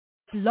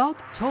Blog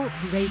Talk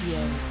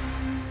Radio.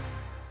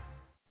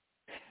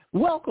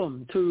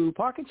 Welcome to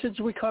Parkinson's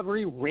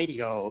Recovery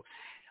Radio.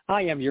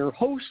 I am your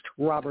host,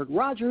 Robert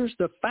Rogers,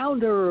 the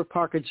founder of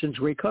Parkinson's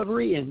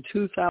Recovery in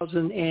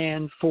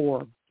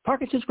 2004.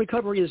 Parkinson's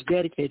Recovery is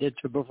dedicated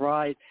to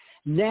provide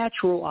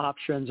natural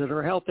options that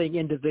are helping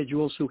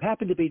individuals who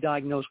happen to be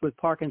diagnosed with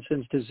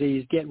Parkinson's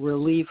disease get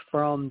relief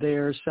from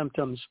their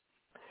symptoms.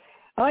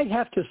 I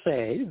have to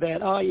say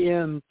that I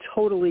am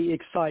totally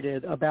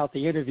excited about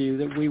the interview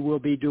that we will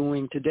be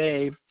doing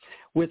today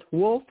with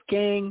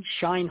Wolfgang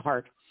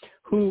Scheinhardt,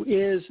 who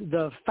is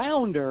the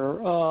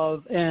founder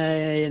of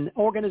an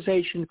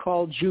organization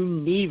called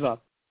Geneva.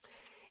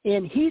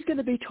 And he's going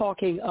to be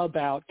talking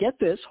about, get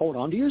this, hold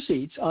on to your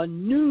seats, a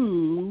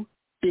new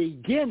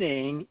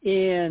beginning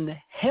in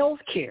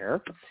healthcare.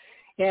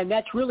 And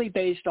that's really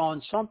based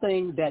on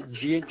something that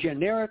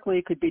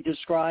generically could be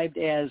described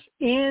as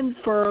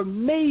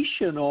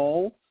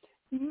informational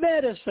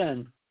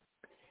medicine.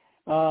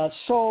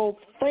 So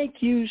thank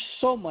you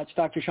so much,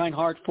 Dr.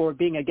 Scheinhardt, for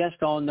being a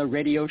guest on the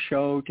radio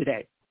show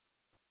today.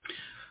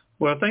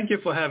 Well, thank you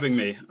for having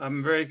me.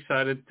 I'm very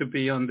excited to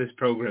be on this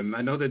program.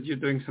 I know that you're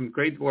doing some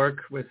great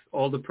work with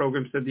all the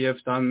programs that you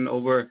have done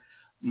over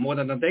more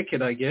than a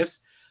decade, I guess.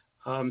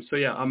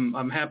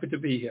 I'm happy to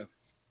be here.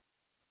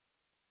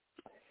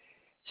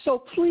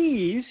 So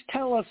please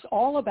tell us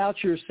all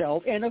about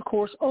yourself and, of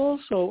course,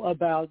 also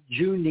about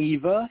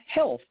Geneva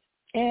Health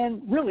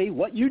and really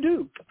what you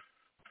do.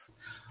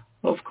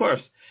 Of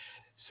course.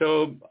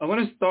 So I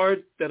want to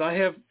start that I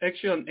have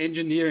actually an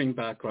engineering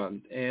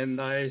background,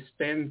 and I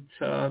spent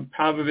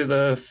probably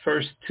the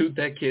first 2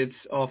 decades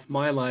of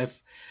my life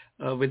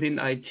within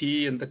IT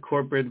and the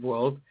corporate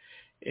world.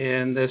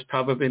 And there's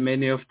probably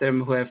many of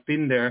them who have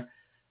been there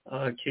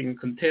can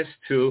contest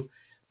to,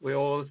 we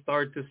all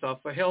start to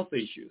suffer health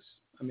issues.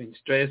 I mean,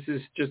 stress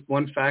is just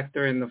one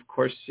factor, and of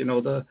course, you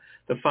know, the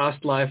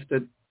fast life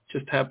that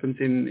just happens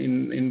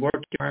in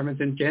work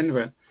environments in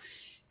general.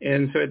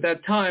 And so at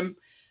that time,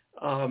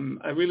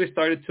 I really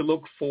started to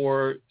look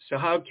for, so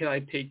how can I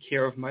take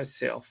care of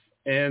myself?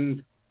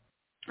 And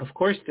of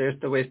course, there's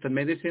the Western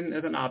medicine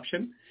as an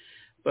option,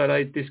 but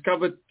I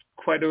discovered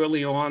quite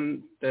early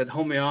on that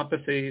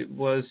homeopathy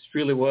was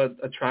really what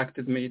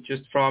attracted me,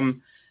 just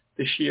from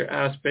the sheer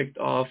aspect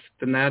of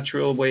the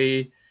natural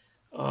way,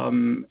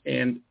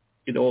 and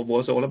it all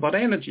was all about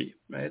energy,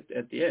 right,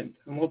 at the end.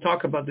 And we'll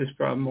talk about this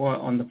more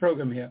on the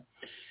program here.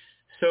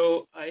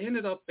 So I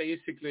ended up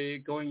basically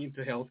going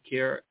into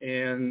healthcare,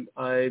 and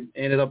I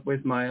ended up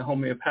with my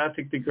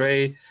homeopathic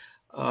degree,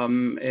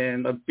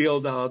 and I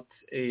built out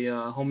a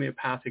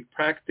homeopathic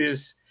practice.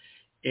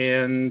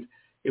 And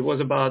it was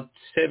about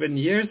 7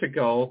 years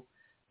ago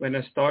when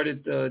I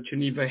started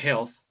Geneva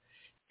Health.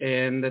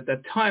 And at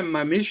that time,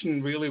 my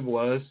mission really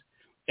was,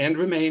 and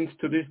remains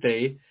to this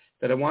day,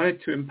 that I wanted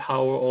to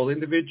empower all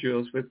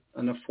individuals with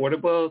an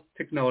affordable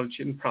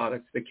technology and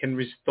products that can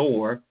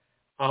restore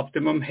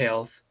optimum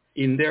health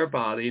in their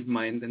body,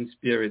 mind, and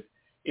spirit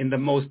in the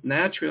most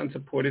natural and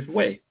supportive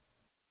way.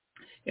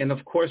 And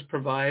of course,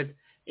 provide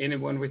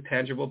anyone with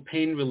tangible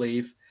pain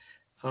relief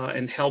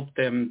and help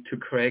them to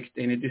correct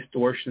any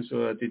distortions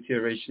or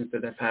deteriorations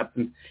that have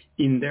happened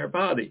in their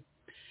body.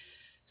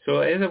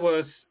 So as I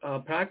was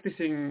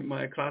practicing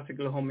my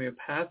classical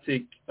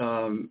homeopathic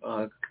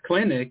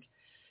clinic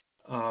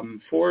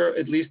for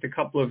at least a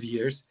couple of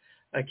years,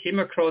 I came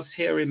across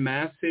Harry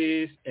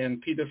Massey's and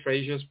Peter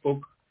Fraser's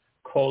book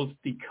called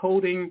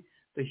Decoding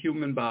the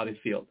Human Body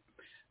Field.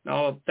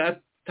 Now,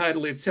 that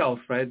title itself,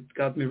 right,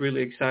 got me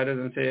really excited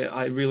and say,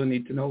 I really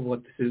need to know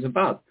what this is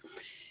about.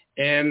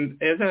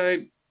 And as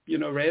I,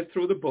 read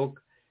through the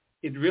book,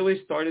 it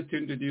really started to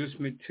introduce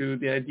me to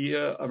the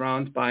idea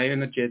around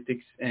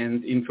bioenergetics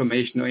and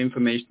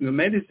informational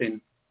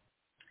medicine.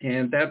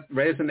 And that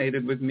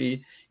resonated with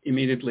me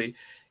immediately.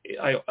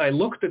 I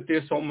looked at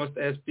this almost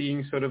as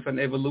being sort of an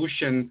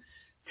evolution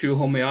to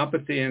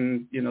homeopathy,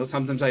 and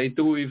sometimes I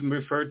do even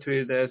refer to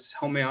it as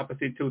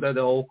homeopathy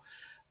 2.0,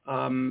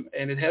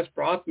 and it has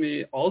brought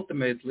me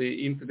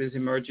ultimately into this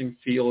emerging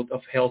field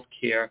of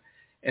healthcare,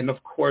 and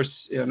of course,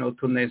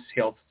 to Ness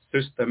Health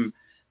System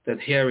that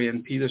Harry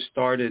and Peter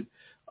started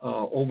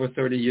over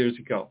 30 years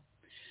ago.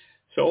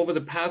 So over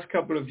the past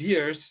couple of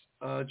years,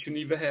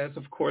 Geneva has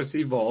of course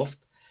evolved,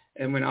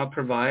 and we now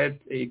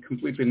provide a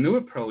completely new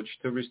approach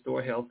to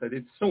restore health at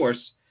its source,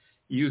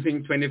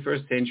 using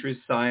 21st century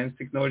science,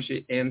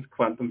 technology, and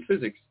quantum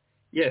physics.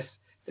 Yes,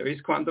 there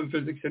is quantum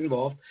physics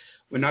involved.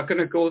 We're not going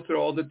to go through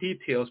all the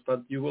details,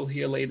 but you will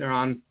hear later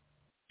on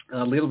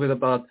a little bit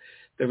about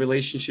the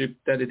relationship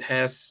that it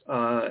has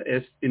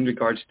as in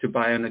regards to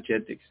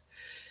bioenergetics.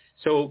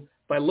 So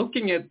by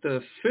looking at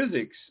the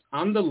physics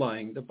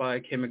underlying the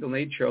biochemical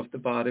nature of the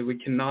body, we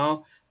can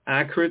now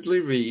accurately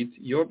read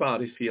your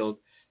body field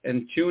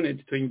and tune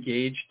it to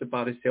engage the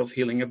body's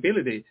self-healing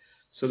ability,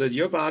 so that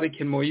your body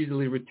can more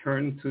easily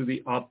return to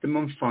the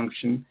optimum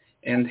function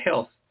and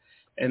health,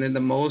 and in the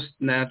most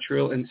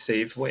natural and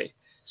safe way.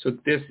 So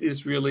this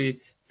is really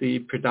the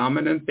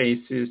predominant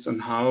basis on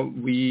how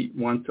we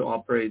want to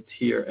operate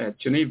here at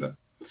Geneva.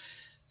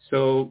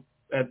 So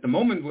at the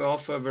moment, we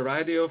offer a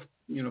variety of,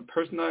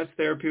 personalized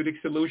therapeutic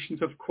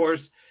solutions, of course,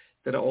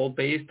 that are all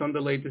based on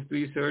the latest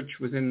research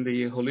within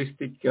the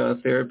holistic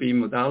therapy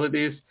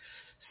modalities,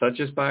 such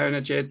as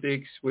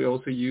bioenergetics. We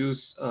also use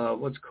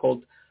what's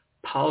called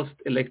pulsed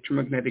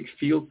electromagnetic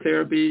field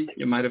therapy.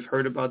 You might have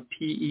heard about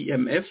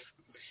PEMF,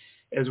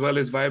 as well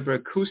as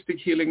vibroacoustic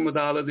healing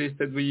modalities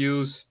that we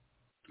use,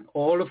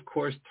 all, of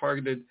course,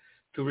 targeted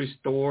to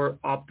restore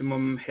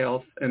optimum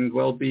health and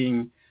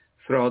well-being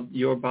throughout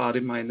your body,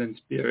 mind, and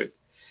spirit.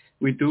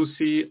 We do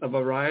see a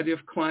variety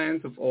of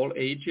clients of all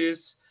ages,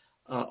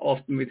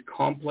 often with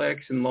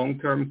complex and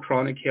long-term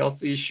chronic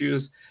health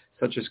issues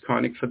such as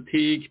chronic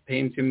fatigue,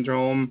 pain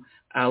syndrome,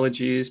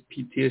 allergies,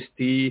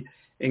 PTSD,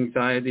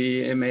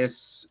 anxiety, MS,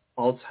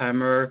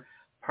 Alzheimer,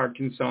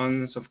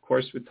 Parkinson's. Of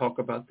course, we talk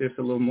about this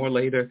a little more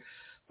later,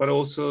 but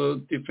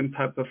also different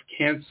type of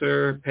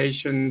cancer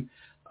patient,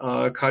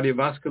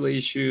 cardiovascular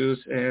issues,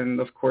 and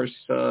of course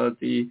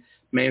the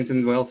men's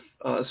and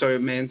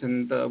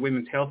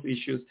women's health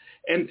issues,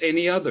 and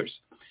any others.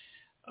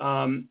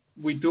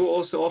 We do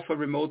also offer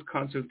remote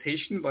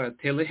consultation via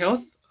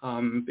telehealth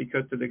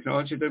because the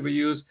technology that we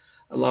use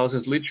allows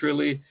us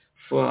literally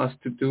for us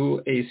to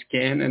do a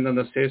scan and an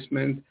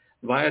assessment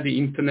via the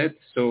internet.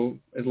 So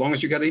as long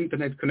as you got an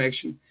internet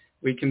connection,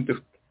 we can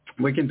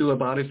do a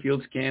body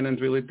field scan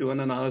and really do an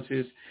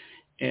analysis,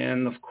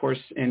 and of course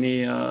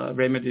any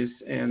remedies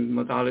and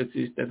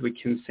modalities that we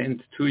can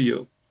send to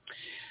you.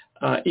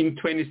 In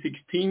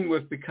 2016,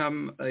 we've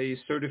become a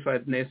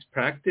certified NEST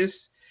practice,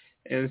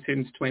 and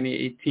since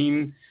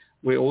 2018,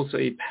 we're also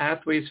a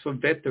Pathways for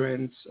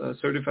Veterans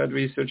Certified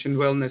Research and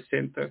Wellness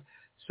Center.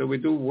 So we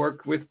do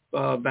work with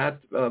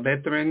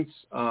veterans.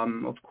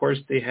 Of course,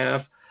 they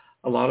have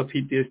a lot of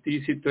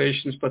PTSD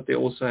situations, but they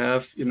also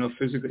have,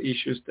 physical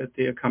issues that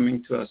they are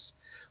coming to us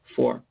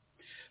for.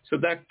 So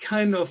that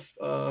kind of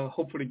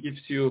hopefully gives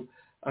you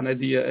an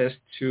idea as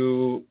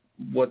to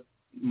what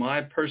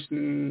my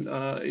person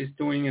is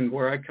doing and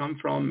where I come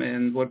from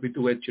and what we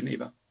do at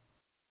Geneva.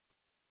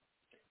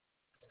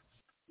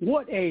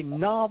 What a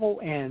novel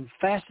and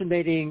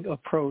fascinating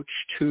approach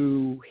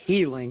to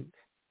healing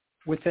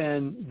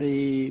within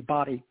the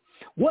body.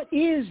 What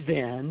is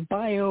then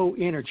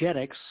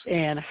bioenergetics,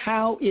 and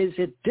how is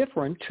it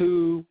different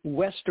to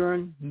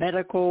Western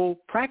medical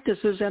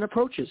practices and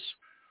approaches?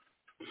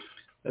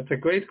 That's a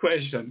great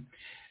question.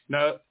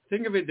 Now,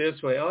 think of it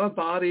this way. Our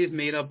body is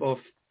made up of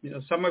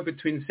somewhere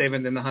between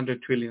 7 and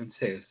 100 trillion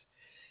cells.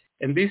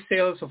 And these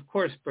cells, of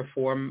course,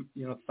 perform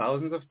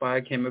thousands of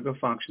biochemical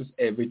functions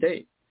every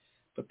day.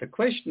 But the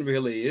question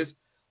really is,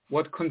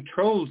 what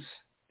controls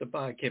the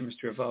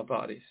biochemistry of our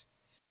bodies?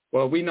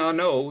 Well, we now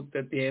know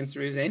that the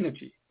answer is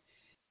energy.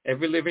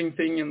 Every living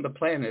thing on the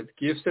planet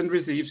gives and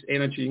receives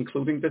energy,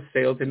 including the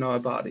cells in our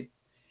body.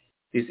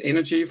 This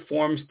energy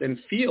forms then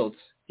fields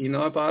in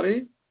our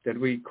body that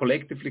we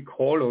collectively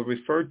call or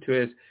refer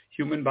to as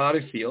human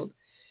body field.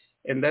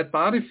 And that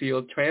body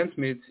field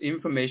transmits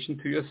information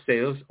to your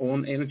cells'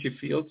 own energy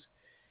fields,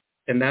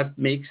 and that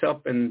makes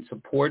up and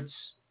supports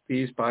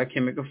these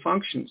biochemical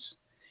functions,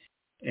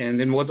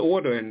 and in what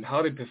order and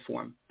how they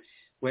perform.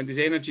 When this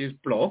energy is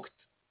blocked,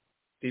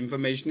 the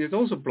information is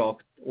also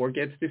blocked or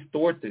gets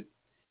distorted,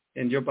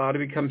 and your body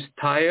becomes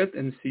tired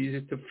and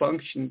ceases to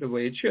function the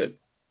way it should.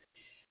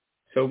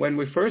 So when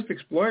we're first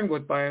exploring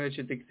what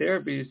bioenergetic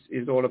therapy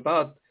is all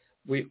about,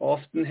 we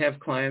often have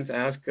clients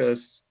ask us,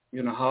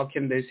 how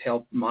can this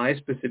help my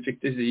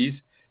specific disease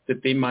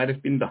that they might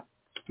have been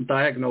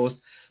diagnosed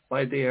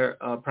by their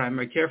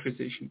primary care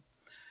physician?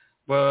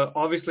 Well,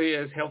 obviously,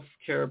 as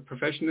healthcare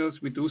professionals,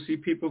 we do see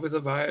people with a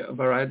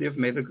variety of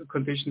medical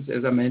conditions,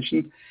 as I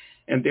mentioned,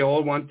 and they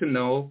all want to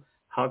know,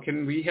 how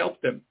can we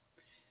help them?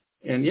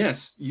 And yes,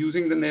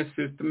 using the NEST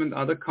system and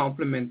other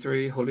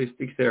complementary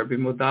holistic therapy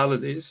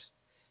modalities,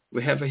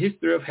 we have a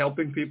history of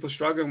helping people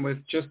struggling with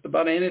just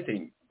about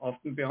anything,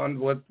 often beyond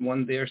what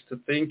one dares to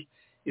think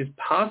is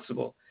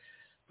possible.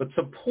 But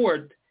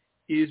support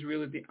is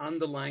really the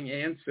underlying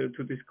answer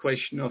to this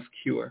question of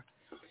cure.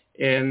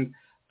 And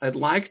I'd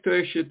like to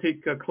actually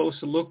take a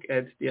closer look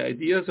at the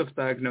ideas of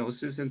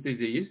diagnosis and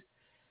disease,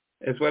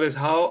 as well as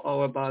how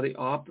our body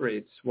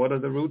operates, what are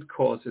the root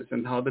causes,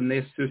 and how the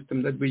NEST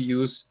system that we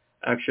use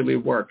actually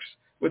works,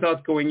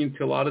 without going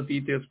into a lot of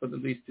details, but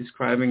at least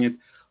describing it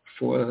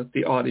for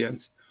the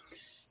audience.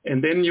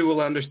 And then you will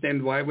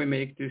understand why we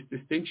make this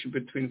distinction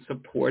between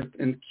support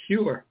and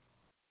cure.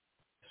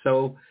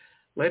 So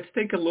let's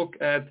take a look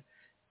at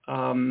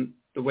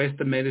the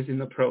Western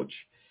medicine approach.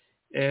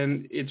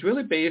 And it's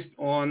really based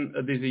on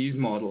a disease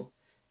model.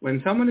 When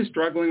someone is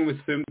struggling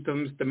with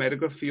symptoms, the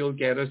medical field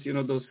gathers,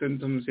 those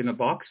symptoms in a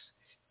box,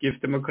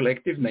 gives them a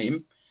collective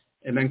name,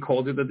 and then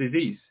calls it a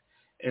disease.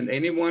 And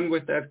anyone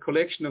with that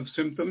collection of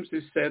symptoms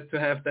is said to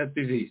have that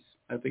disease.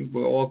 I think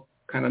we all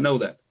kind of know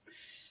that.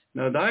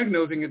 Now,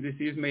 diagnosing a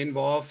disease may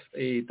involve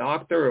a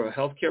doctor or a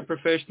healthcare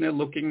professional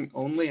looking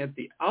only at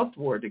the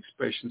outward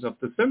expressions of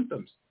the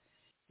symptoms,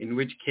 in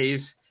which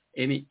case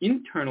any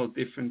internal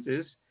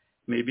differences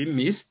may be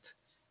missed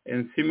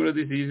and similar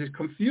diseases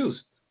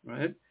confused,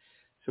 right?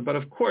 So, but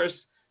of course,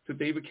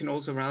 today we can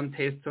also run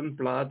tests on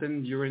blood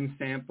and urine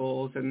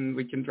samples, and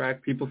we can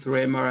drag people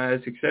through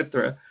MRIs,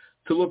 etc.,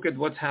 to look at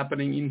what's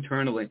happening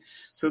internally.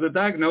 So the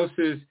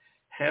diagnosis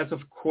has, of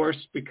course,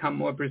 become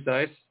more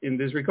precise in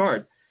this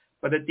regard.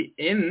 But at the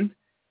end,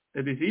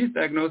 the disease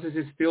diagnosis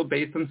is still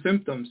based on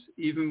symptoms,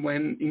 even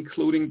when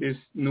including these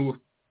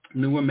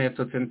newer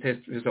methods and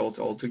test results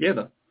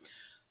altogether.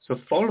 So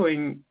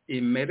following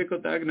a medical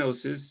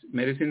diagnosis,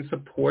 medicine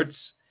supports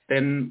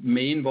then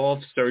may involve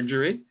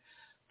surgery,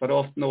 but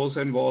often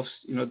also involves,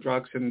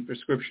 drugs and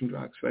prescription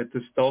drugs, right,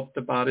 to stop the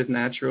body's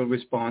natural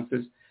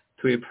responses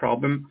to a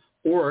problem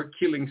or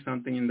killing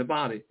something in the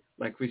body,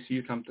 like we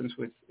see sometimes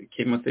with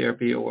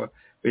chemotherapy or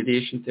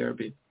radiation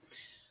therapy.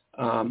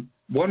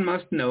 One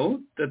must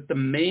know that the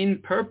main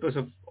purpose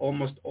of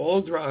almost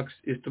all drugs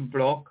is to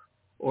block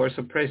or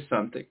suppress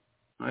something,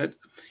 right?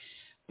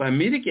 By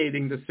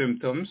mitigating the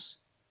symptoms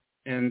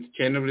and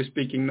generally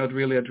speaking not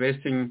really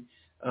addressing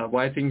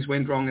why things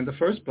went wrong in the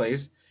first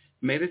place,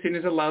 medicine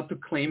is allowed to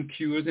claim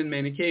cures in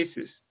many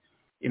cases.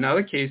 In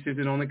other cases,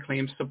 it only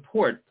claims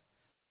support,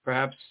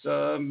 perhaps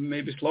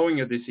maybe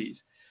slowing a disease,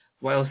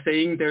 while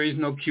saying there is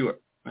no cure,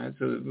 right?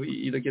 So we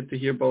either get to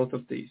hear both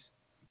of these.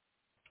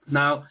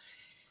 Now,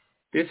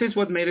 this is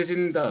what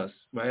medicine does,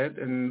 right?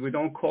 And we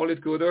don't call it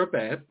good or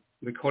bad.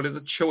 We call it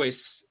a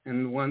choice,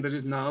 and one that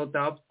is no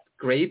doubt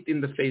great in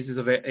the phases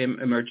of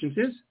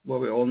emergencies, where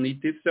we all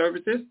need these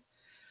services.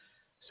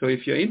 So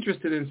if you're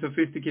interested in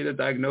sophisticated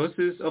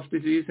diagnosis of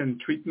disease and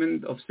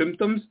treatment of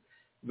symptoms,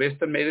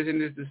 Western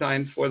medicine is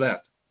designed for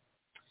that.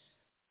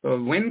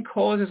 But when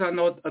causes are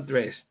not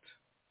addressed,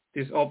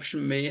 this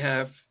option may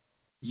have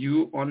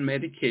you on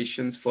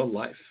medications for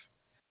life,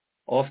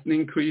 often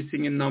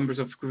increasing in numbers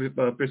of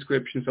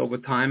prescriptions over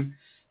time,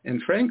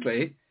 and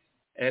frankly,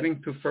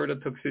 adding to further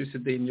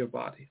toxicity in your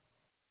body.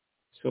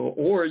 So,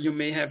 or you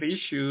may have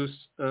issues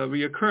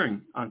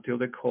reoccurring until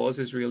the cause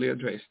is really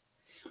addressed.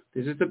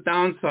 This is the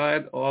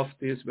downside of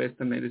this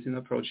Western medicine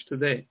approach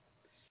today.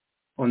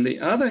 On the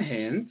other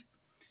hand,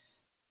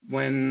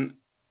 when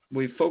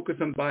we focus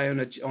on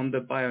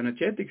the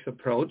bioenergetics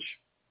approach,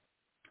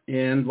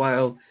 and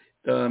while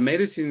the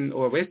medicine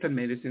or Western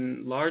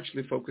medicine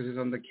largely focuses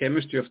on the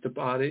chemistry of the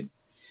body,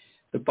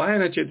 the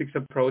bioenergetics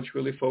approach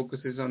really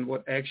focuses on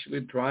what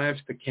actually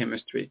drives the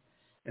chemistry,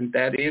 and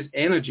that is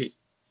energy.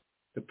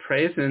 The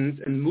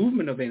presence and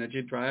movement of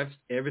energy drives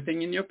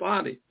everything in your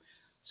body.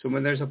 So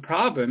when there's a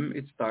problem,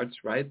 it starts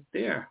right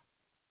there.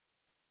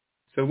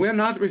 So we're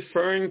not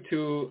referring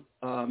to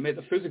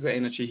metaphysical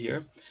energy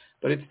here,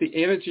 but it's the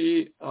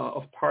energy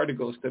of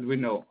particles that we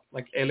know,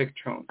 like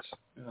electrons,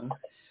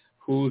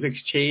 whose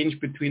exchange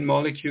between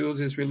molecules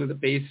is really the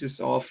basis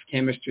of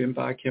chemistry and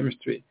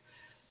biochemistry.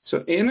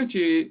 So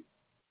energy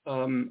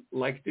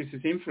like this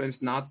is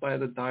influenced not by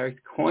the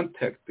direct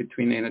contact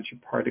between energy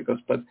particles,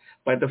 but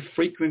by the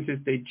frequencies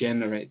they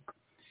generate.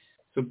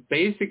 So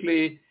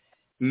basically,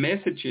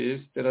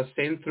 messages that are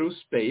sent through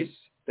space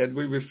that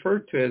we refer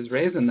to as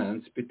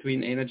resonance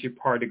between energy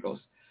particles.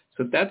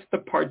 So that's the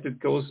part that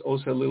goes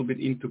also a little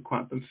bit into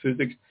quantum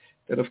physics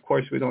that, of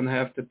course, we don't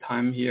have the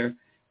time here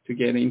to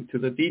get into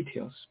the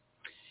details.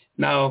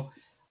 Now,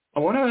 I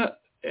want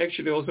to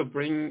actually also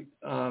bring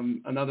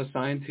another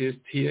scientist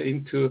here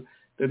into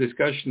the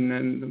discussion,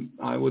 and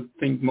I would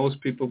think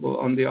most people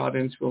on the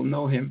audience will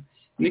know him,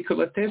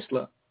 Nikola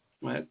Tesla,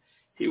 right?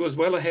 He was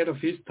well ahead of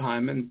his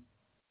time, and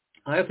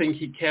I think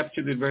he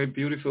captured it very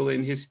beautifully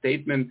in his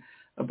statement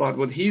about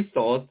what he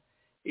thought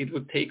it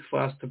would take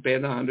for us to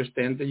better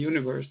understand the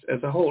universe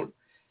as a whole.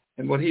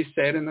 And what he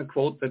said in a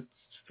quote that's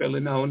fairly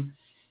known,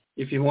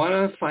 if you want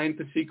to find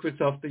the secrets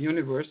of the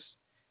universe,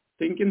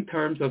 think in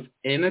terms of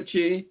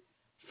energy,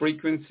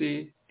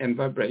 frequency, and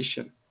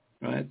vibration,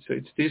 right? So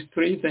it's these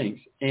three things: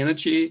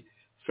 energy,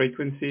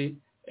 frequency,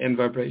 and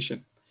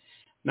vibration.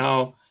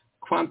 Now,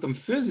 quantum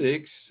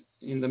physics,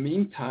 in the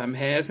meantime,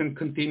 has and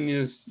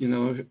continues,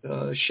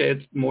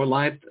 shed more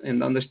light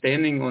and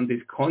understanding on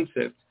this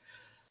concept.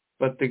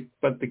 But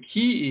the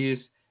key is,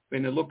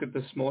 when you look at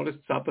the smallest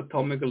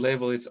subatomic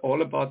level, it's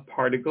all about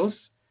particles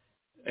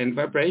and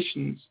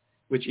vibrations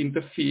which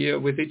interfere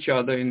with each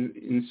other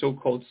in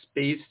so-called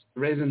space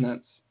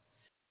resonance.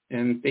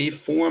 And they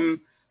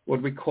form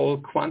what we call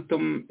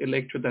quantum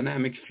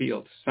electrodynamic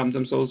fields,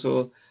 sometimes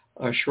also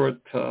short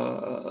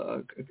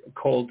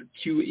called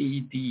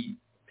QED,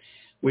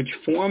 which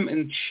form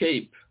and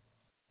shape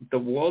the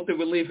world that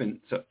we live in,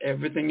 so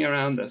everything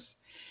around us.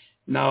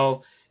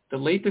 Now, the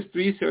latest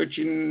research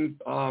in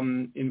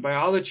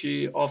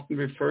biology often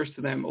refers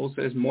to them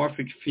also as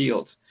morphic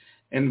fields.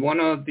 And one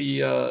of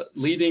the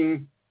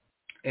leading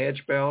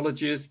edge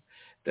biologists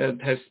that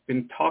has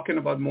been talking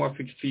about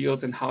morphic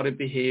fields and how they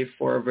behave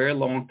for a very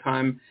long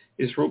time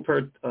is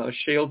Rupert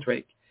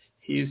Sheldrake.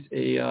 He's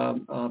a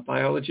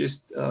biologist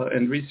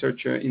and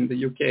researcher in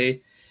the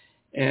UK.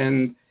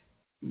 And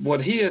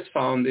what he has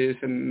found is,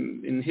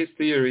 and in his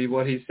theory,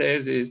 what he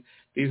says is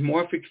these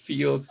morphic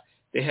fields,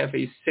 they have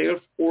a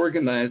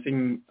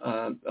self-organizing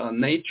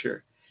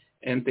nature,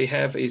 and they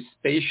have a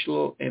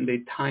spatial and a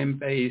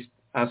time-based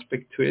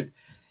aspect to it.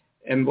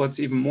 And what's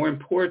even more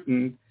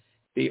important,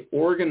 they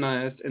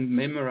organize and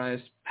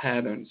memorize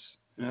patterns.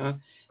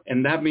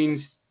 And that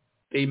means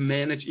they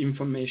manage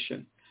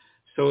information.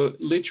 So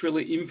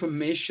literally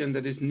information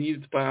that is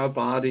needed by our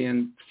body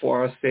and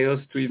for our cells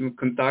to even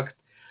conduct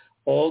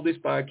all these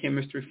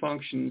biochemistry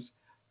functions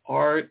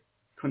are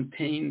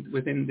contained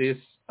within these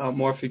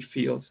morphic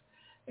fields.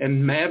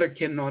 And matter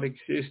cannot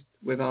exist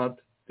without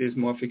these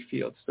morphic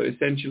fields. So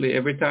essentially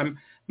every time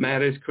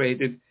matter is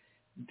created,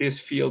 this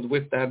field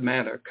with that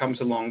matter comes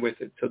along with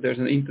it. So there's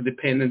an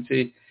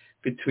interdependency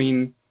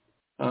between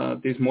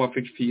these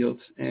morphic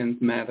fields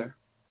and matter.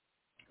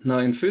 Now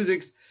in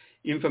physics,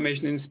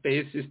 information in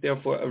space is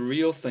therefore a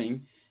real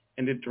thing,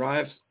 and it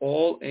drives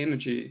all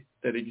energy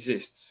that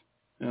exists.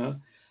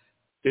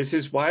 This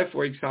is why,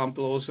 for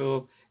example,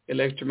 also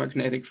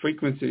electromagnetic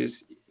frequencies,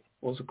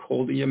 also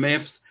called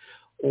EMFs,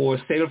 or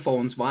cell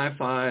phones,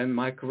 Wi-Fi and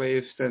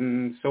microwaves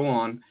and so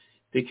on,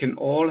 they can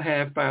all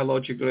have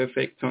biological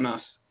effects on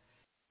us.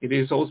 It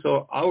is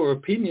also our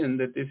opinion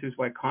that this is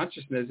why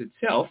consciousness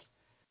itself,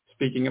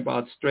 speaking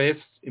about stress,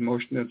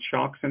 emotional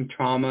shocks and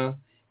trauma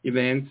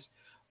events,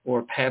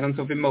 or patterns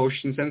of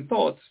emotions and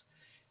thoughts,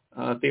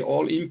 they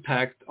all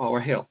impact our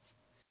health.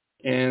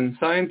 And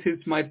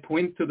scientists might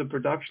point to the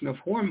production of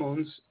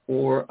hormones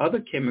or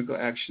other chemical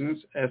actions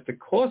as the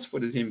cause for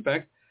this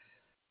impact.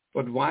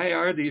 But why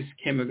are these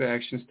chemical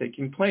actions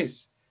taking place?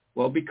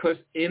 Well, because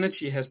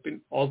energy has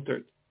been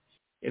altered.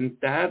 And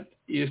that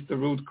is the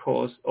root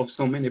cause of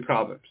so many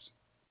problems.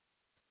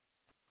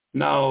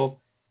 Now,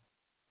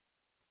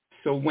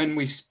 so when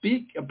we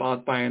speak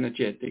about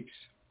bioenergetics,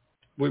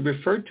 we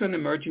refer to an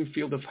emerging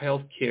field of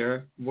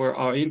healthcare where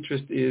our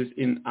interest is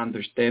in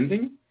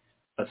understanding,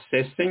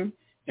 assessing,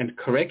 and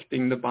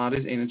correcting the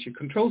body's energy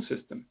control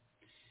system.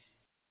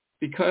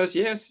 Because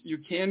yes, you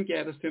can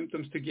gather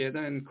symptoms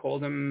together and call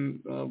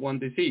them one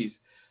disease.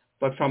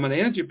 But from an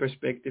energy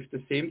perspective,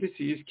 the same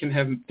disease can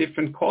have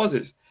different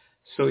causes.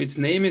 So its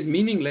name is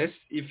meaningless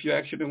if you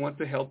actually want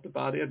to help the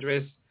body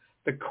address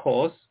the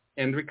cause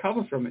and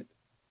recover from it.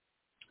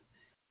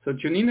 So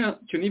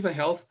Geneva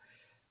Health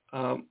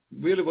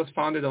really was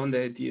founded on the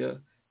idea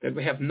that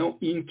we have no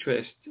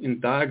interest in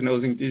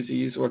diagnosing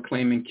disease or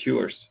claiming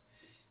cures,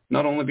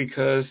 not only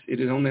because it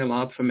is only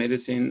allowed for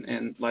medicine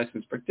and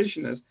licensed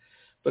practitioners,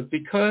 but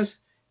because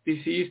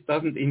disease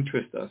doesn't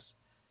interest us.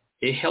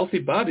 A healthy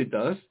body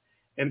does,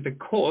 and the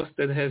cause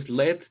that has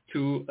led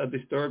to a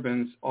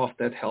disturbance of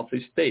that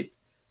healthy state.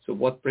 So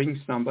what brings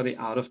somebody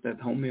out of that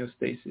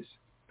homeostasis?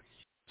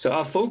 So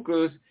our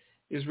focus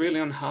is really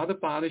on how the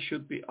body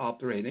should be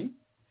operating.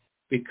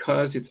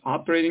 Because it's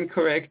operating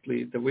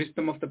correctly, the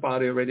wisdom of the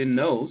body already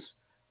knows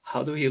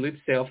how to heal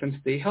itself and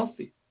stay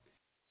healthy.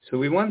 So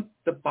we want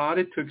the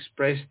body to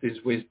express this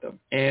wisdom.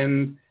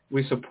 And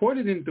we support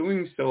it in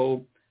doing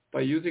so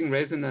by using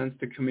resonance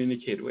to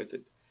communicate with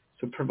it.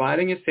 So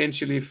providing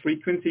essentially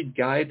frequency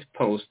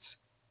guideposts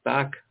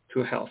back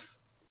to health.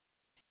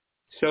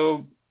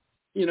 So,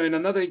 in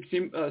another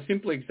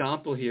simple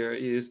example here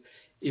is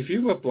if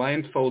you were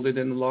blindfolded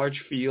in a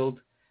large field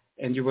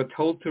and you were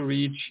told to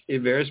reach a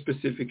very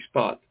specific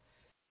spot,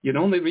 you'd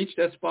only reach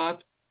that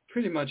spot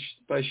pretty much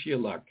by sheer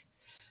luck.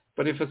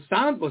 But if a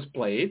sound was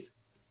played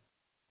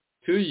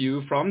to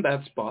you from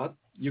that spot,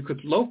 you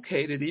could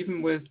locate it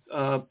even with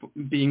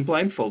being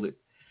blindfolded,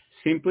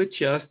 simply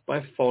just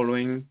by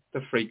following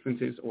the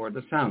frequencies or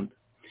the sound.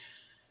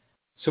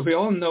 So we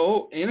all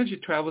know energy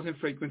travels in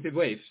frequency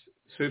waves.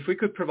 So if we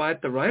could provide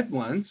the right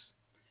ones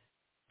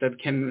that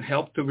can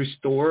help to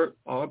restore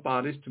our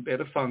bodies to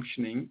better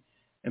functioning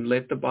and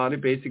let the body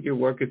basically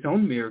work its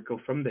own miracle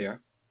from there,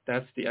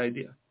 that's the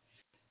idea.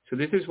 So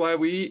this is why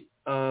we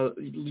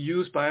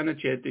use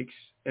bioenergetics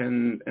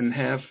and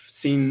have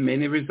seen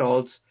many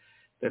results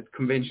that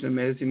conventional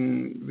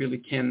medicine really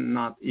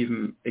cannot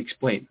even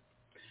explain.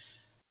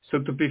 So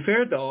to be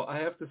fair, though, I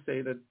have to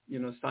say that,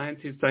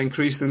 scientists are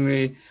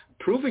increasingly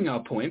proving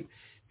our point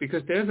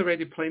because there's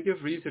already plenty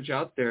of research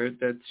out there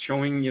that's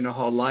showing,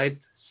 how light,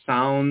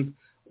 sound,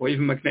 or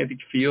even magnetic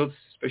fields,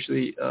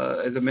 especially,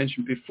 as I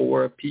mentioned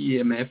before,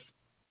 PEMF,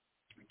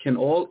 can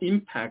all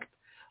impact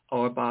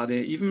our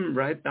body, even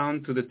right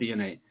down to the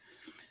DNA.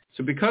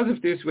 So because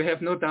of this, we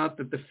have no doubt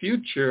that the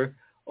future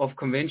of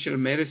conventional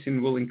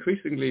medicine will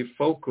increasingly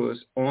focus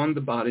on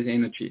the body's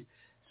energy.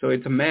 So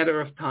it's a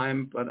matter of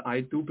time, but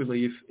I do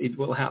believe it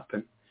will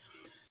happen.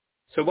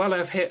 So while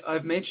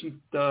I've mentioned,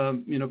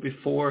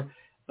 before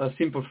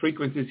simple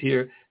frequencies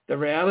here, the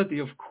reality,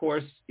 of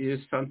course, is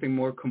something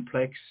more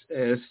complex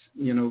as,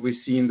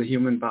 we see in the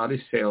human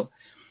body cell.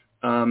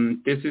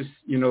 This is,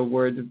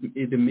 where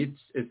it emits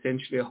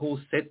essentially a whole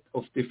set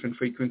of different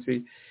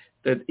frequencies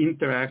that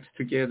interact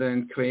together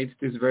and create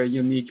these very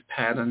unique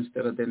patterns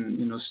that are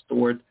then,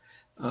 stored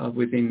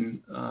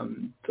within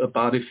a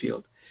body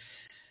field.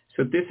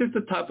 So this is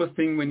the type of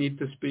thing we need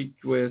to speak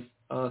with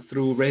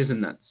through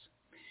resonance.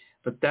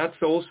 But that's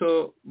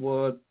also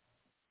what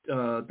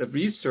the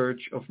research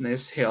of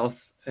Ness Health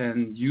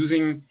and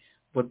using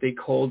what they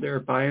call their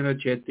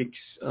bioenergetics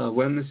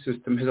wellness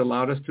system has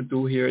allowed us to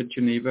do here at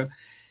Geneva.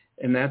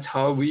 And that's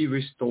how we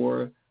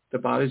restore the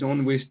body's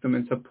own wisdom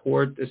and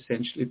support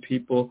essentially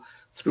people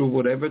through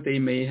whatever they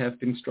may have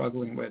been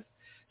struggling with.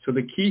 So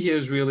the key here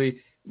is really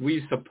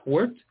we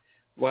support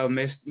while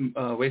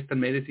Western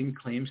medicine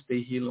claims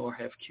they heal or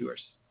have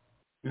cures.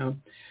 You know?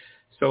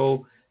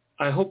 So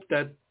I hope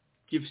that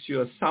gives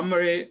you a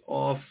summary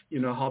of,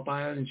 how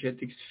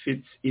bioenergetics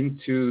fits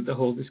into the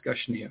whole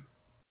discussion here.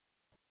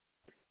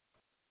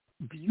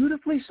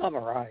 Beautifully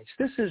summarized.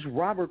 This is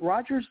Robert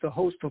Rogers, the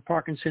host of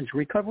Parkinson's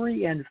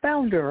Recovery and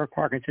founder of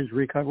Parkinson's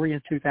Recovery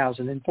in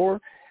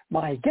 2004.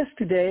 My guest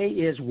today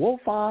is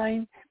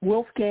Wolfgang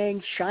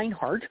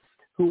Scheinhardt,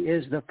 who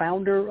is the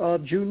founder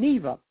of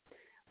Geneva,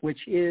 which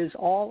is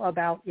all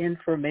about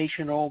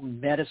informational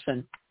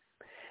medicine.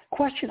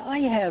 Question I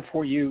have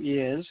for you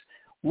is,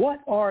 what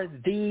are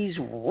these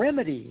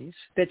remedies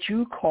that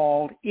you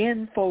called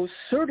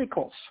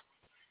infoceuticals?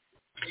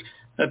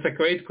 That's a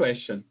great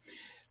question.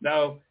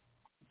 Now,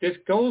 this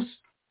goes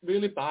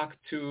really back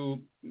to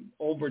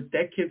over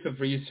decades of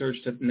research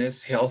that Ness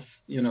Health,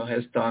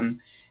 has done.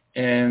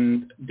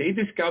 And they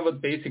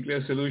discovered basically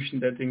a solution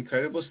that's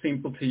incredibly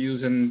simple to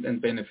use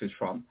and benefit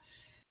from.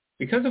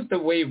 Because of the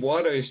way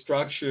water is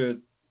structured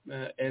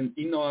and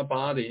in our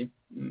body,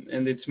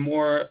 and it's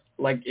more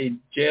like a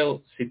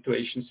gel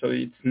situation, so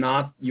it's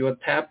not your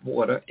tap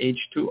water,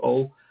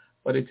 H2O,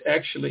 but it's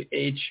actually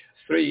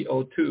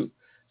H3O2. So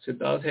it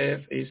does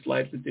have a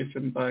slightly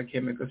different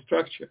biochemical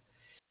structure.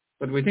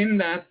 But within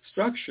that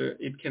structure,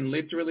 it can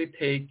literally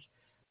take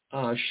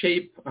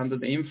shape under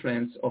the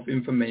influence of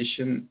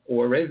information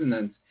or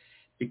resonance,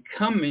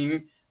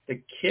 becoming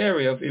the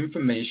carrier of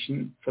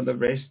information for the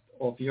rest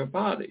of your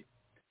body.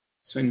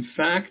 So in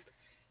fact,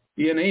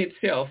 DNA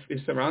itself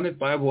is surrounded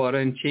by water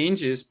and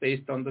changes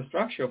based on the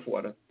structure of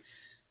water.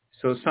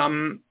 So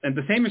and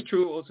the same is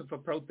true also for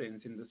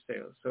proteins in the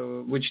cell,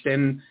 so which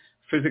then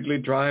physically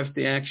drive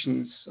the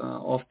actions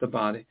of the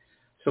body.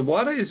 So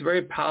water is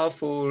very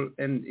powerful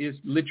and is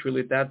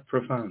literally that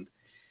profound.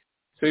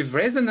 So if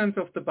resonance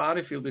of the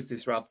body field is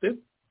disrupted,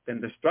 then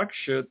the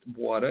structured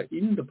water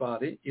in the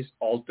body is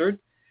altered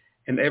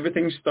and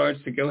everything starts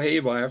to go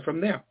haywire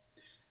from there.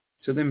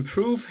 So to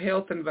improve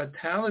health and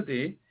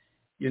vitality,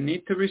 you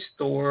need to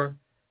restore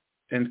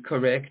and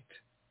correct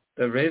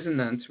the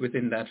resonance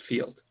within that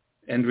field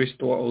and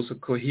restore also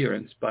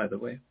coherence, by the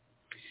way.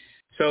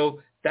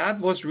 So that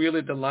was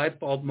really the light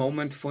bulb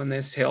moment for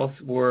Ness Health,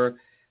 where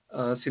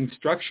since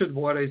structured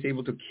water is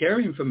able to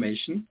carry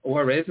information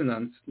or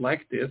resonance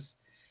like this,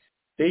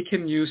 they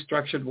can use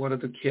structured water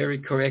to carry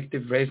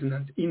corrective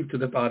resonance into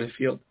the body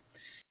field.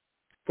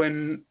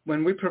 When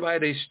we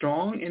provide a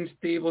strong and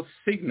stable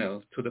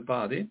signal to the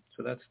body,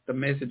 so that's the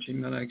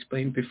messaging that I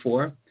explained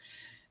before,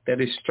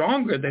 that is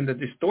stronger than the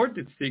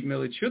distorted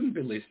signal it shouldn't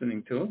be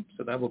listening to,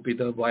 so that will be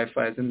the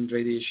Wi-Fi and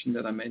radiation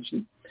that I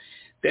mentioned,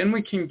 then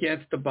we can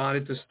get the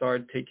body to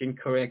start taking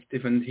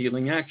corrective and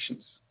healing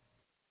actions.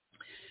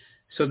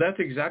 So that's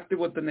exactly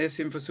what the Ness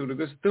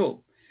Infoceuticals do.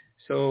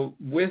 So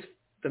with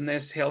the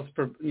Ness Health,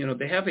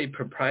 they have a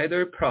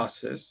proprietary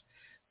process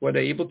where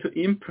they're able to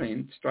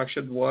imprint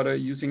structured water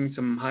using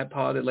some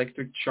high-powered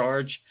electric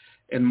charge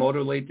and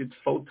modulated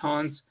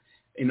photons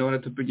in order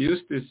to produce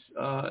this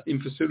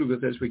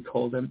infoceuticals, as we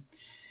call them.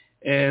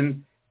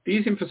 And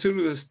these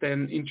infoceuticals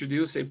then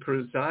introduce a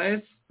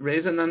precise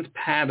resonant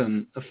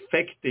pattern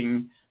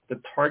affecting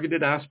the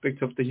targeted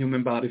aspects of the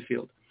human body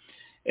field.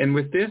 And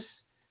with this,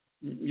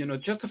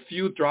 just a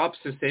few drops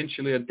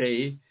essentially a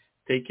day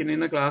taken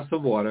in a glass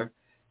of water,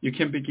 you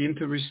can begin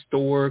to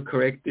restore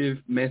corrective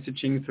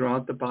messaging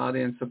throughout the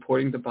body and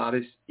supporting the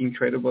body's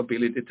incredible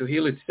ability to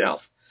heal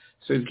itself.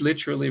 So it's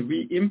literally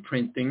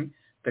re-imprinting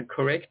the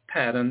correct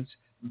patterns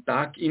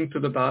back into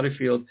the body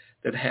field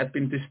that had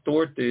been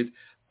distorted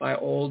by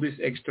all these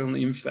external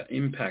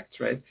impacts,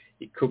 right?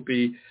 It could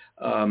be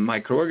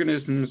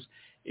microorganisms.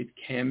 It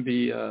can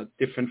be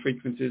different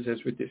frequencies, as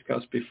we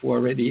discussed before,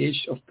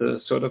 radiation, of the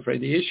sort of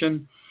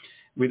radiation.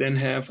 We then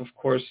have, of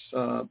course,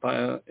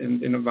 bio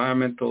and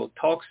environmental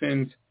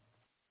toxins.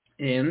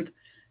 And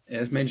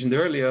as mentioned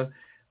earlier,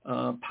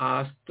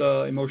 past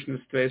emotional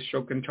stress,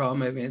 shock, and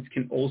trauma events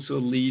can also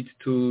lead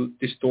to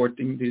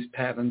distorting these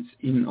patterns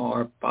in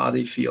our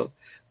body field,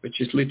 which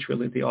is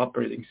literally the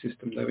operating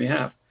system that we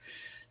have.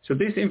 So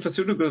these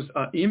infoceuticals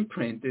are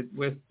imprinted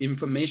with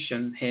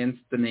information, hence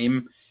the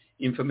name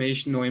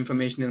information or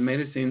informational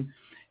medicine,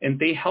 and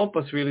they help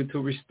us really to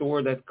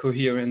restore that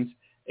coherence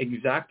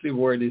exactly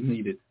where it is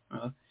needed.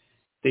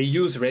 They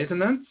use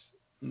resonance,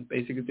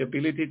 basically the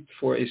ability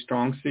for a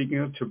strong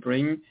signal to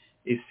bring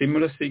a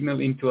similar signal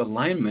into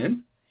alignment,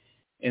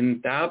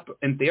 and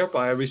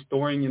thereby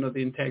restoring,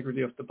 the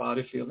integrity of the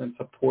body field and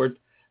support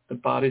the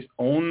body's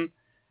own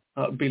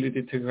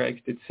ability to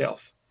correct itself.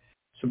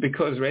 So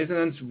because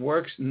resonance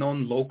works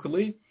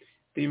non-locally,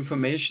 the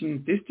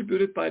information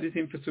distributed by these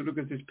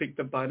infoceuticals is picked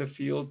up by the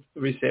field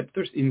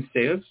receptors in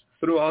cells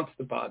throughout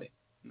the body.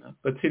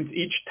 But since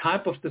each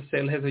type of the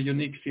cell has a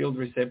unique field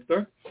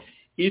receptor,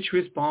 each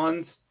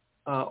responds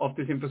of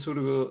this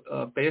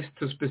infoceutical best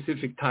to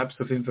specific types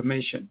of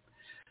information.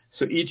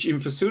 So each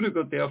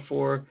infoceutical,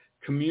 therefore,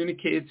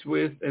 communicates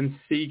with and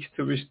seeks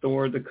to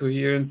restore the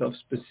coherence of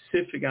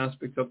specific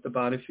aspects of the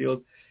body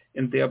field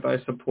and thereby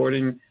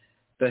supporting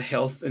the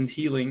health and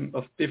healing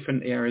of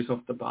different areas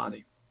of the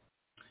body.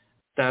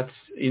 That's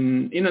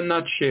in a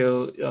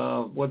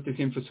nutshell what these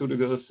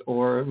infoceuticals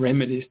or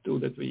remedies do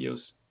that we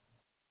use.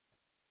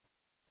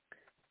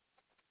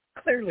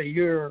 Clearly,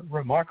 your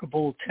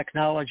remarkable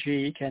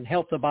technology can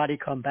help the body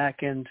come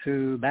back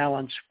into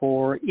balance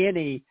for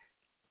any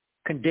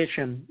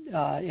condition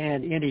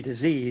and any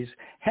disease.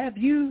 Have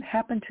you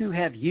happened to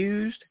have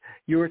used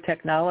your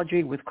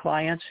technology with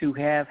clients who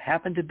have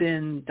happened to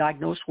been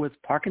diagnosed with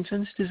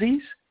Parkinson's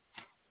disease?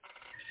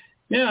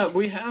 Yeah,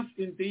 we have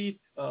indeed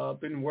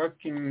been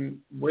working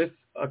with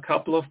a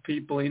couple of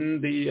people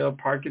in the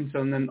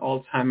Parkinson and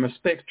Alzheimer's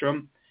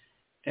spectrum,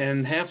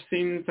 and have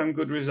seen some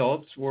good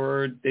results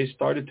where they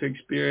started to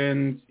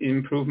experience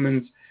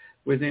improvements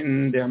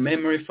within their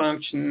memory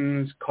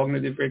functions,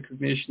 cognitive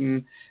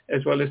recognition,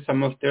 as well as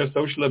some of their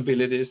social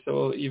abilities.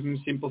 So even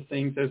simple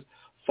things as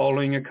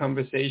following a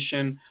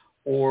conversation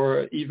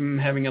or even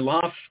having a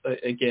laugh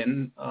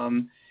again,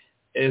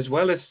 as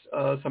well as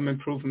some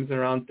improvements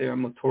around their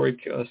motoric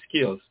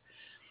skills.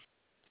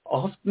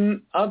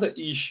 Often other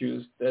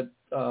issues that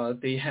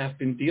they have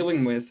been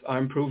dealing with are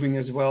improving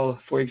as well.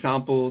 For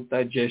example,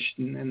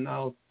 digestion, and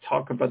I'll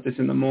talk about this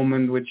in a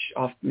moment, which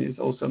often is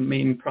also a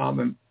main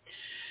problem.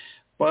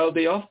 While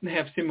they often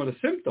have similar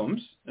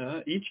symptoms,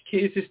 each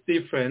case is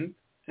different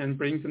and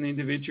brings an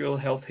individual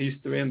health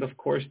history and, of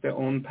course, their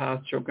own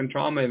past shock and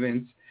trauma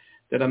events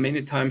that are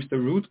many times the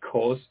root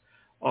cause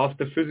of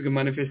the physical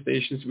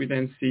manifestations we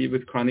then see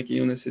with chronic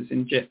illnesses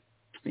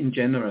in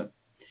general.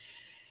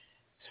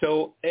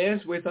 So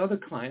as with other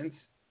clients,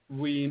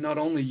 we not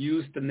only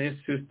use the NEST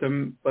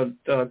system, but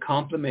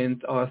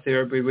complement our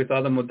therapy with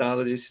other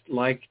modalities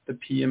like the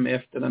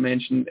PMF that I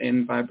mentioned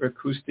and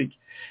vibroacoustic,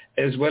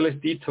 as well as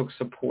detox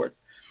support.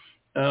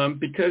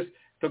 Because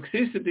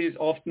toxicity is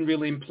often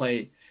really in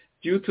play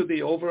due to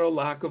the overall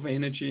lack of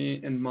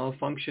energy and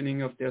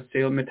malfunctioning of their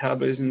cell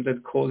metabolism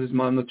that causes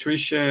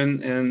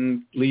malnutrition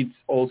and leads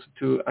also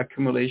to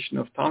accumulation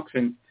of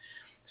toxins.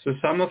 So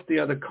some of the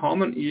other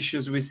common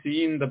issues we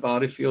see in the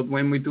body field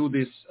when we do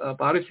this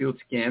body field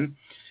scan,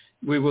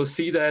 we will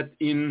see that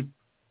in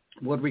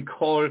what we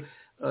call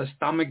a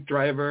stomach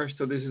driver.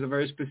 So this is a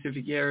very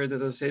specific area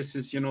that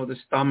assesses, the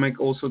stomach,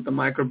 also the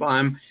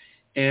microbiome,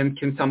 and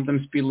can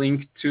sometimes be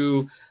linked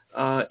to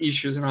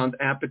issues around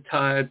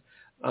appetite,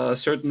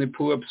 certainly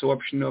poor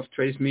absorption of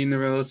trace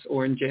minerals,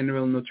 or in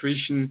general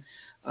nutrition.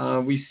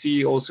 We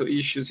see also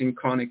issues in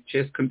chronic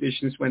chest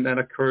conditions when that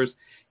occurs,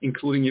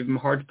 including even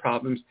heart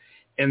problems.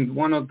 And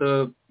one of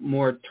the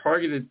more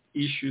targeted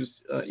issues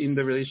in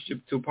the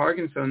relationship to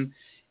Parkinson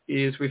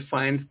is we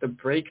find the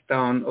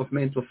breakdown of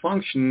mental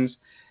functions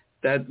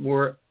that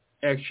were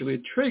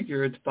actually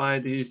triggered by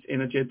these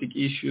energetic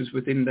issues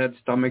within that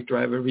stomach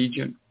driver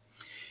region.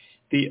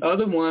 The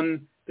other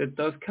one that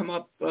does come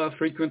up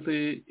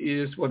frequently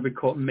is what we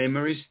call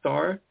memory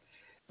star.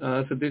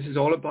 So this is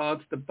all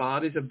about the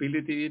body's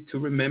ability to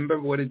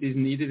remember what it is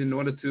needed in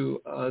order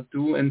to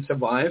do and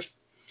survive.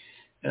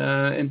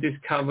 And this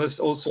covers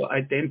also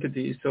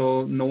identity,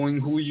 so knowing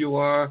who you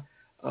are,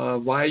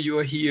 why you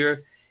are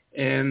here,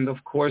 and of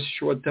course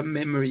short-term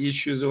memory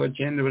issues or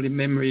generally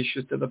memory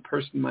issues that a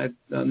person might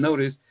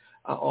notice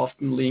are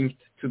often linked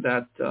to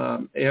that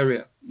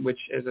area, which,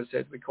 as I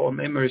said, we call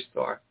memory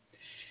star.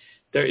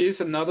 There is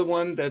another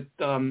one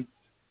that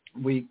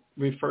we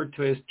refer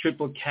to as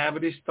triple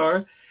cavity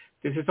star.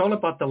 This is all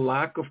about the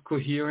lack of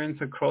coherence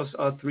across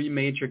our three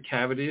major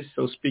cavities,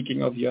 so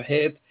speaking of your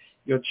head,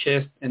 your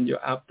chest, and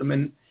your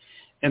abdomen,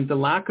 and the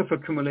lack of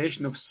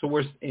accumulation of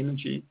source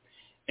energy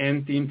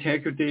and the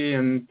integrity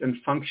and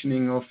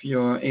functioning of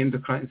your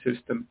endocrine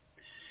system.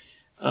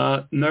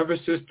 Nervous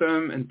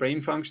system and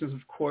brain functions,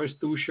 of course,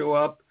 do show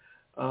up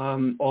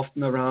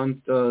often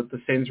around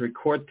the sensory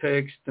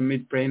cortex, the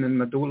midbrain and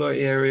medulla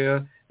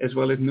area, as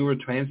well as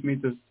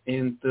neurotransmitters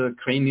and the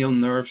cranial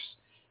nerves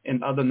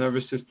and other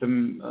nervous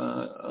system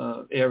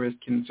areas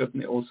can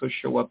certainly also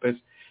show up as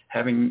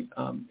having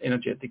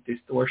energetic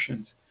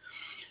distortions.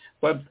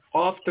 But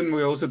often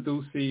we also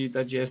do see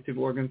digestive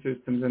organ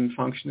systems and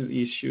functional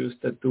issues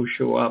that do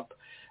show up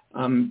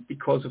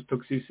because of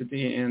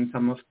toxicity and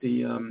some of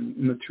the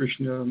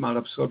nutritional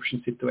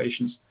malabsorption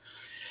situations.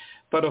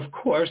 But of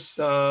course,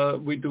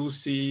 we do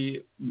see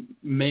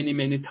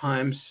many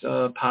times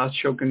past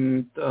shock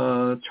and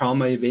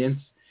trauma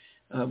events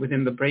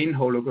within the brain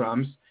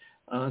holograms.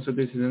 So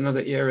this is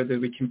another area that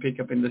we can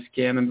pick up in the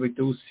scan, and we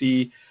do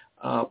see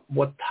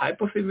what type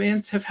of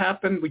events have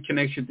happened. We can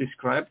actually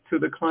describe to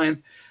the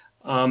client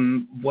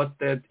what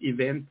that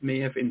event may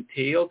have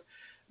entailed.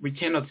 We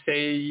cannot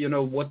say,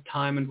 what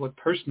time and what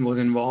person was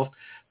involved,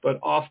 but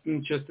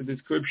often just a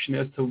description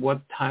as to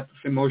what type of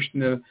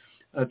emotional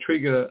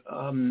trigger,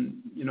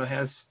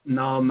 has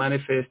now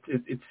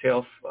manifested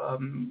itself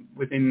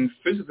within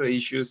physical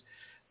issues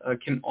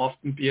can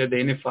often be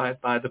identified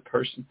by the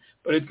person.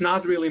 But it's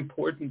not really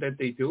important that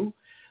they do.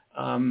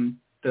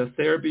 The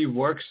therapy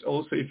works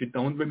also if you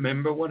don't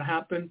remember what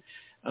happened.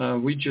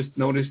 We just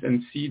notice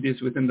and see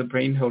this within the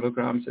brain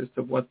holograms as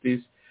to what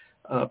these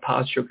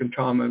past shock and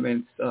trauma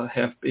events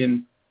have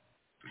been.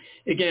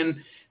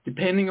 Again,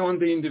 depending on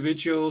the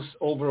individual's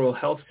overall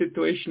health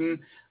situation,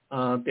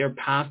 their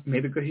past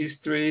medical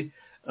history,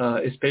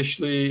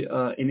 especially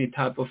any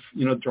type of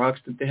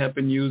drugs that they have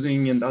been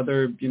using and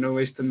other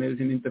Western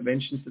medicine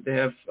interventions that they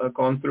have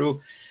gone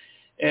through,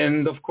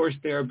 and of course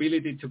their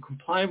ability to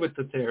comply with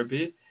the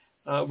therapy.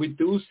 We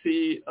do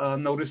see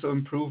noticeable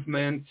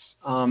improvements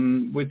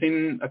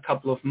within a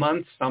couple of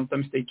months.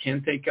 Sometimes they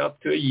can take up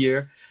to a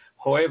year.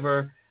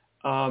 However,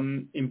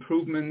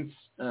 improvements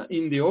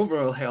in the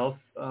overall health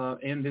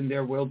and in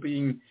their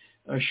well-being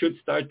should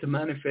start to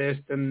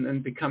manifest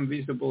and become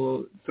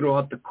visible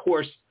throughout the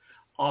course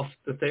of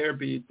the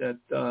therapy that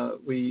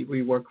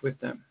we work with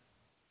them.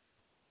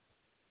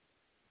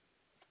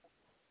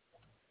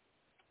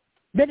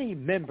 Many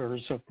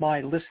members of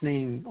my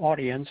listening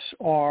audience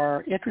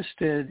are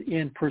interested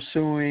in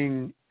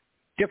pursuing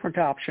different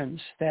options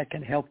that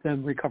can help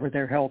them recover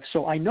their health.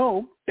 So I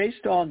know,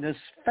 based on this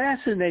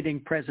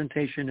fascinating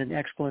presentation and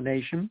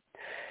explanation,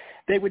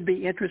 they would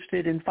be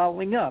interested in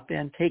following up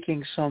and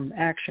taking some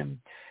action.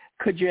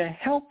 Could you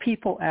help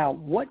people out?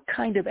 What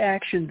kind of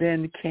action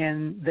then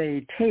can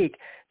they take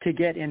to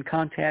get in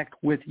contact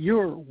with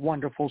your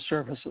wonderful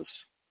services?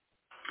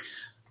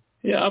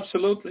 Yeah,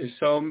 absolutely.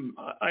 So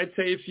I'd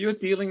say if you're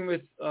dealing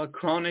with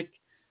chronic,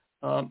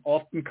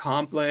 often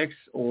complex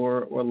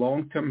or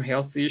long-term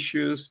health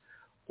issues,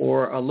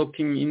 or are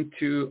looking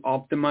into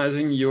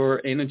optimizing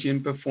your energy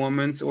and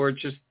performance, or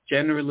just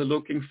generally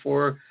looking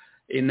for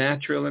a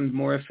natural and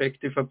more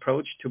effective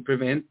approach to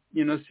prevent,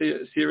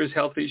 serious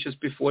health issues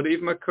before they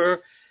even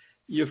occur,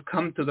 you've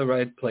come to the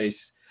right place.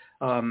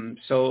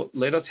 So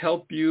let us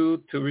help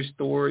you to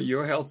restore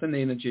your health and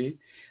energy.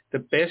 The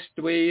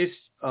best way is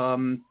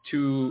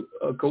to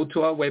go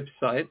to our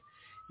website.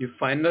 You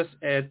find us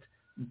at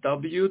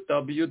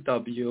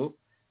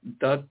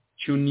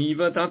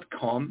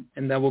www.juneva.com,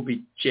 and that will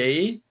be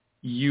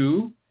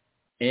J-U-N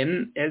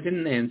as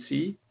in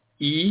Nancy,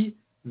 E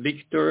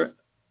Victor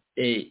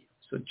A.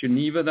 So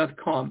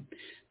Juneva.com.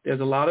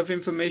 There's a lot of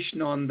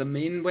information on the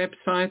main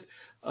website.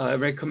 I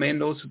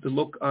recommend also to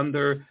look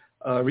under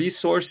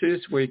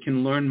resources where you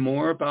can learn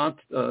more about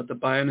the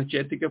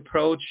bioenergetic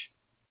approach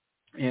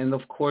and,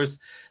 of course,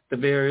 the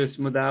various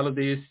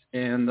modalities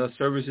and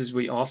services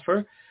we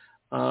offer.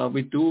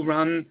 We do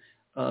run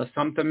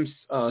sometimes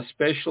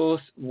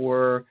specials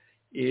where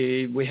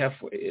we have,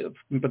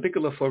 in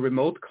particular for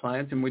remote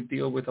clients, and we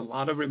deal with a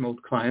lot of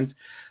remote clients,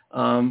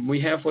 we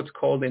have what's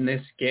called an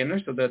S scanner.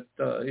 So that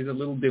is a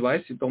little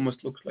device. It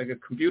almost looks like a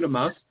computer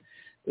mouse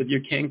that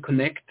you can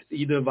connect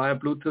either via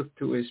Bluetooth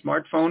to a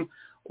smartphone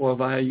or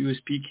via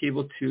USB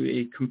cable to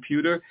a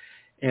computer.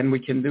 And we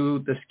can do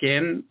the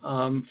scan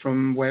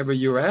from wherever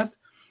you're at,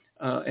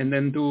 and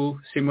then do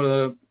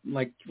similar,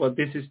 like, well,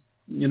 this is,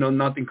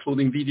 not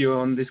including video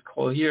on this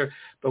call here,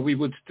 but we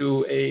would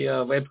do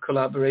a web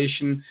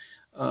collaboration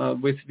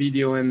with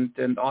video and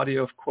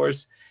audio, of course,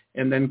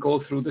 and then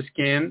go through the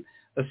scan,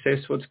 assess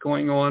what's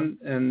going on,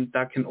 and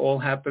that can all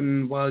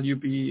happen while you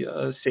be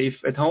safe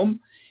at home.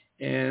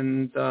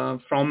 And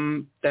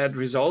from that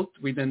result,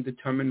 we then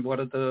determine what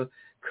are the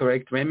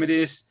correct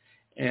remedies,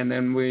 and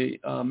then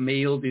we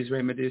mail these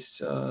remedies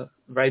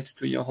right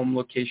to your home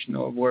location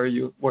or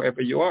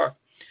wherever you are.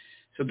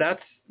 So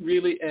that's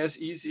really as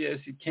easy as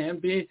it can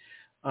be.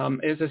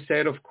 As I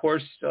said, of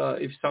course,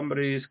 if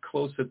somebody is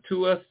closer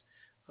to us,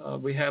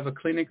 we have a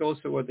clinic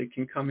also where they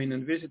can come in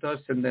and visit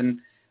us, and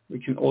then we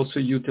can also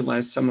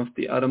utilize some of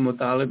the other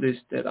modalities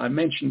that I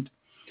mentioned.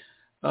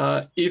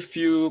 If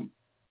you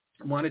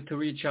wanted to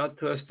reach out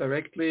to us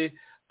directly,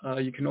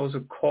 you can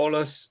also call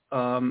us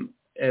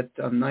at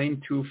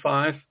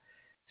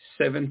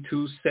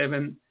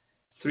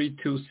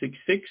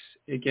 925-727-3266.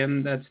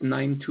 Again, that's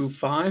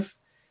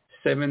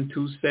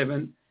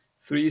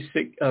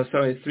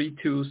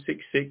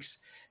 925-727-3266.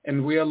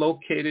 And we are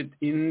located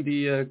in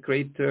the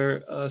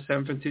greater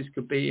San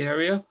Francisco Bay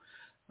Area,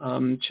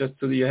 just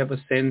so that you have a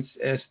sense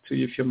as to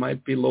if you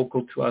might be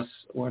local to us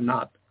or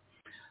not.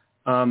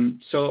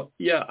 Again,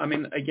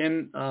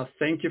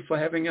 thank you for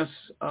having us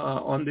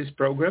on this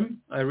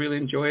program. I really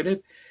enjoyed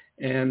it.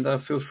 And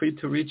feel free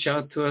to reach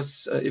out to us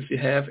if you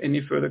have any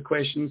further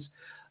questions.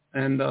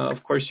 And,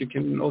 of course, you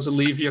can also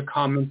leave your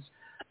comments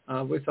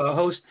with our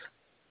host.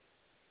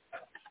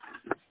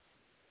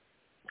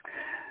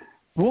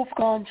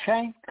 Wolfgang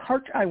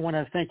Schenkhart, I want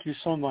to thank you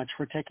so much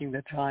for taking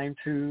the time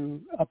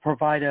to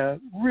provide a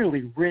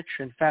really rich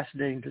and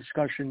fascinating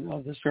discussion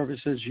of the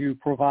services you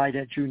provide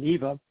at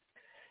Juneva.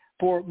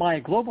 For my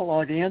global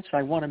audience,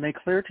 I want to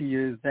make clear to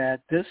you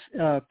that this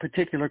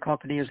particular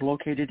company is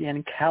located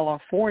in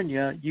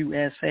California,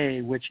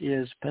 USA, which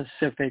is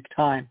Pacific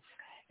time.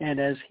 And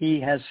as he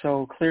has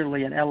so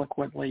clearly and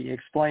eloquently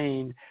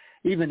explained,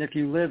 even if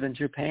you live in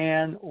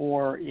Japan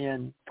or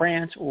in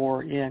France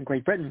or in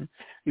Great Britain,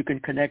 you can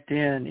connect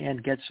in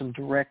and get some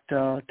direct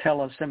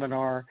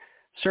teleseminar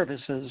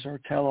services or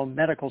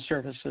telemedical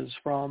services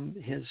from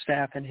his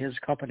staff and his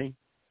company.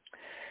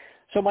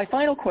 So my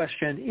final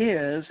question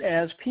is,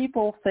 as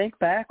people think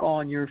back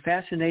on your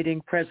fascinating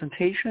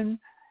presentation,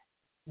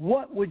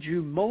 what would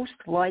you most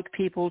like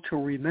people to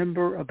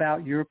remember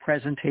about your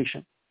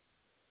presentation?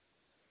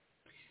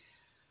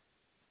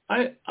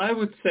 I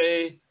would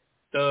say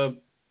the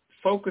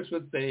focus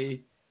would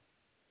be,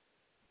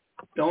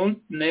 don't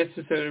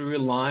necessarily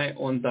rely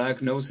on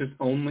diagnosis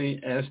only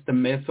as the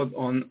method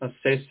on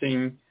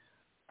assessing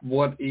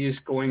what is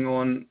going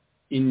on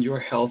in your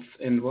health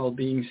and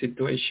well-being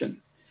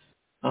situation,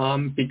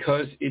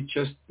 because it's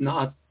just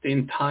not the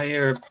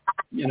entire,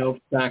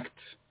 fact.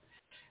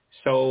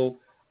 So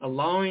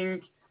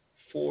allowing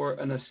for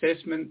an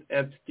assessment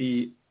at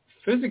the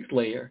physics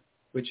layer,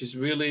 which is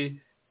really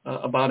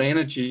about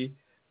energy,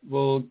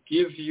 will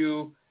give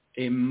you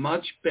a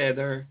much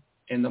better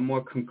and a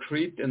more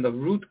concrete and the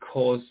root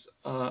cause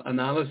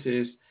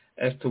analysis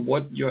as to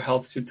what your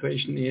health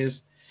situation is.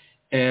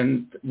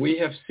 And we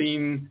have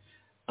seen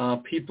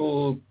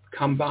people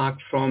come back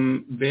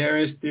from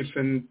various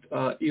different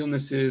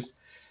illnesses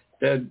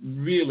that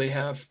really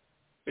have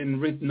been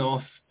written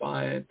off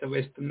by the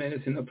Western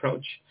medicine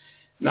approach.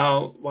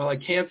 Now, while I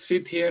can't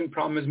sit here and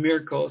promise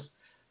miracles,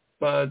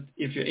 but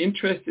if you're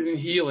interested in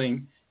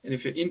healing and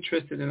if you're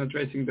interested in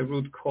addressing the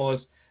root cause,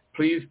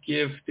 please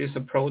give this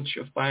approach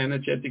of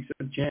bioenergetics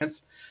a chance.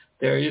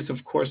 There is,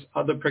 of course,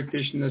 other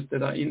practitioners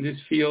that are in this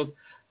field,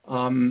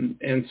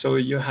 and so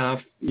you have,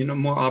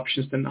 more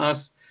options than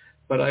us.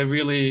 But I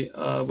really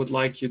would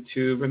like you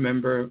to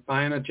remember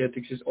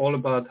bioenergetics is all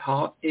about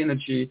how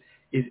energy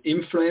is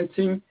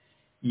influencing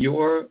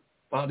your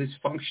body's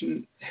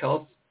function,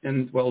 health,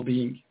 and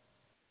well-being.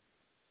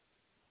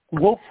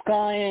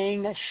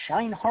 Wolfgang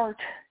Scheinhardt,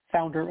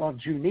 founder of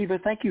Geneva,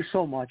 thank you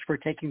so much for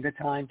taking the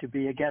time to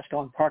be a guest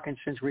on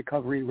Parkinson's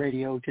Recovery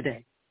Radio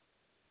today.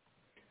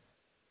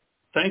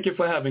 Thank you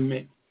for having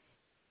me.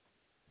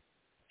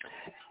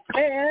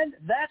 And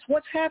that's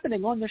what's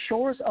happening on the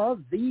shores of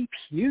the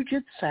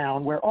Puget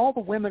Sound, where all the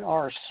women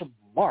are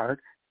smart,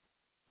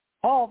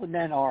 all the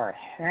men are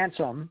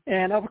handsome,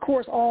 and of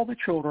course all the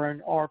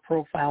children are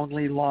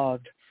profoundly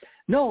loved.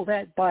 Know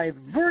that by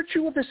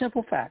virtue of the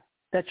simple fact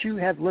that you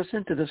have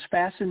listened to this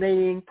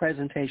fascinating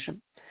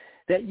presentation,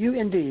 that you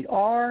indeed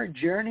are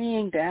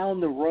journeying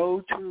down the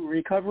road to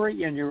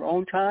recovery in your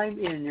own time,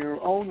 in your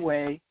own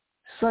way,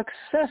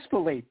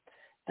 successfully.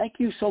 Thank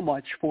you so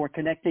much for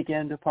connecting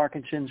in to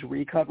Parkinson's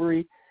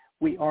Recovery.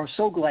 We are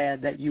so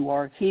glad that you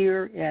are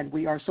here, and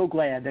we are so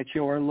glad that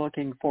you are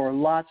looking for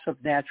lots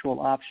of natural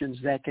options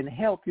that can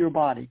help your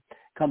body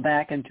come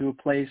back into a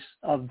place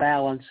of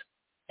balance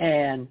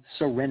and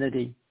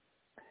serenity.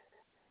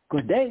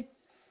 Good day.